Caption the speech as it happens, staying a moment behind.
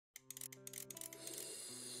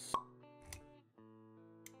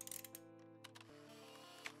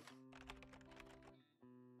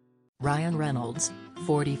Ryan Reynolds,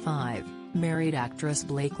 45, married actress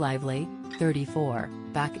Blake Lively, 34,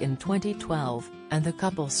 back in 2012, and the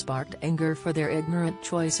couple sparked anger for their ignorant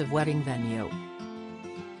choice of wedding venue.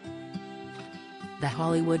 The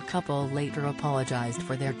Hollywood couple later apologized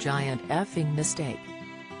for their giant effing mistake.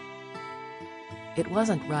 It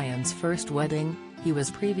wasn't Ryan's first wedding. He was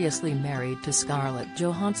previously married to Scarlett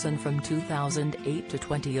Johansson from 2008 to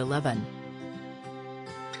 2011.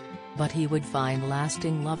 But he would find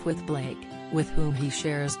lasting love with Blake, with whom he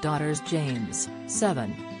shares daughters James,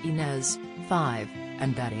 7, Inez, 5,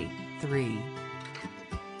 and Betty, 3.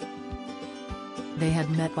 They had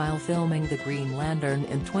met while filming The Green Lantern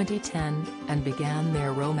in 2010, and began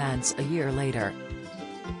their romance a year later.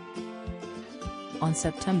 On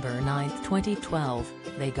September 9, 2012,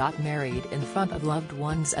 they got married in front of loved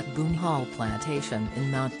ones at Boone Hall Plantation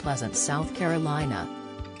in Mount Pleasant, South Carolina.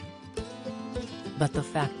 But the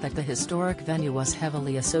fact that the historic venue was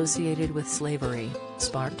heavily associated with slavery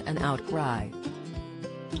sparked an outcry.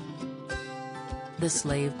 The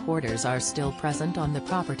slave quarters are still present on the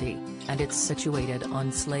property, and it's situated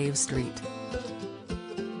on Slave Street.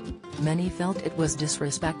 Many felt it was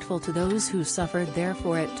disrespectful to those who suffered there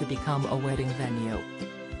for it to become a wedding venue.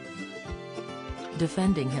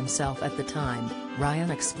 Defending himself at the time,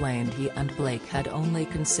 Ryan explained he and Blake had only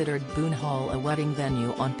considered Boone Hall a wedding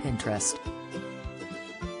venue on Pinterest.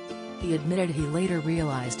 He admitted he later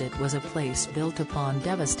realized it was a place built upon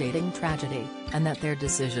devastating tragedy, and that their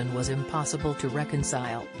decision was impossible to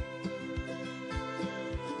reconcile.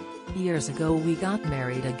 "Years ago we got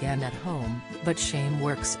married again at home, but shame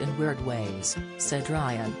works in weird ways," said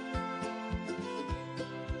Ryan.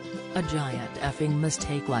 "A giant effing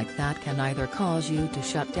mistake like that can either cause you to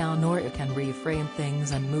shut down or it can reframe things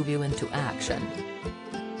and move you into action.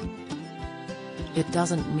 It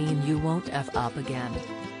doesn't mean you won't F up again.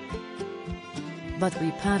 But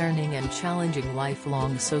repatterning and challenging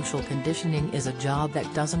lifelong social conditioning is a job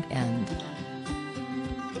that doesn't end."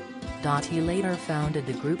 He later founded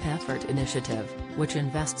the Group Effort Initiative, which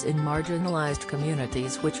invests in marginalized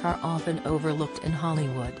communities which are often overlooked in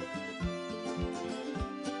Hollywood.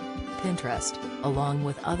 Pinterest, along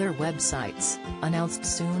with other websites, announced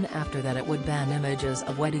soon after that it would ban images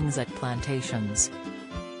of weddings at plantations.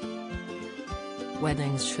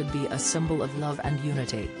 "Weddings should be a symbol of love and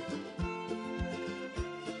unity.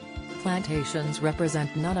 Plantations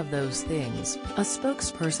represent none of those things," a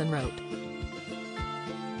spokesperson wrote.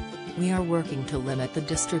 "We are working to limit the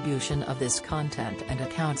distribution of this content and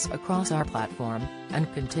accounts across our platform,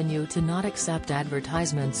 and continue to not accept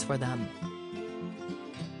advertisements for them."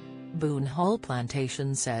 Boone Hall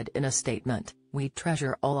Plantation said in a statement, "We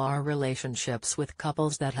treasure all our relationships with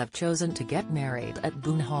couples that have chosen to get married at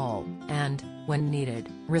Boone Hall, and, when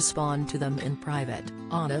needed, respond to them in private,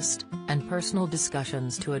 honest, and personal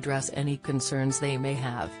discussions to address any concerns they may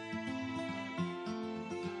have.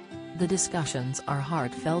 The discussions are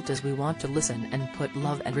heartfelt as we want to listen and put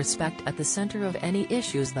love and respect at the center of any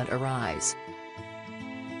issues that arise.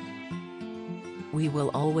 We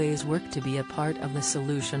will always work to be a part of the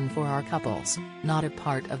solution for our couples, not a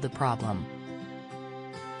part of the problem."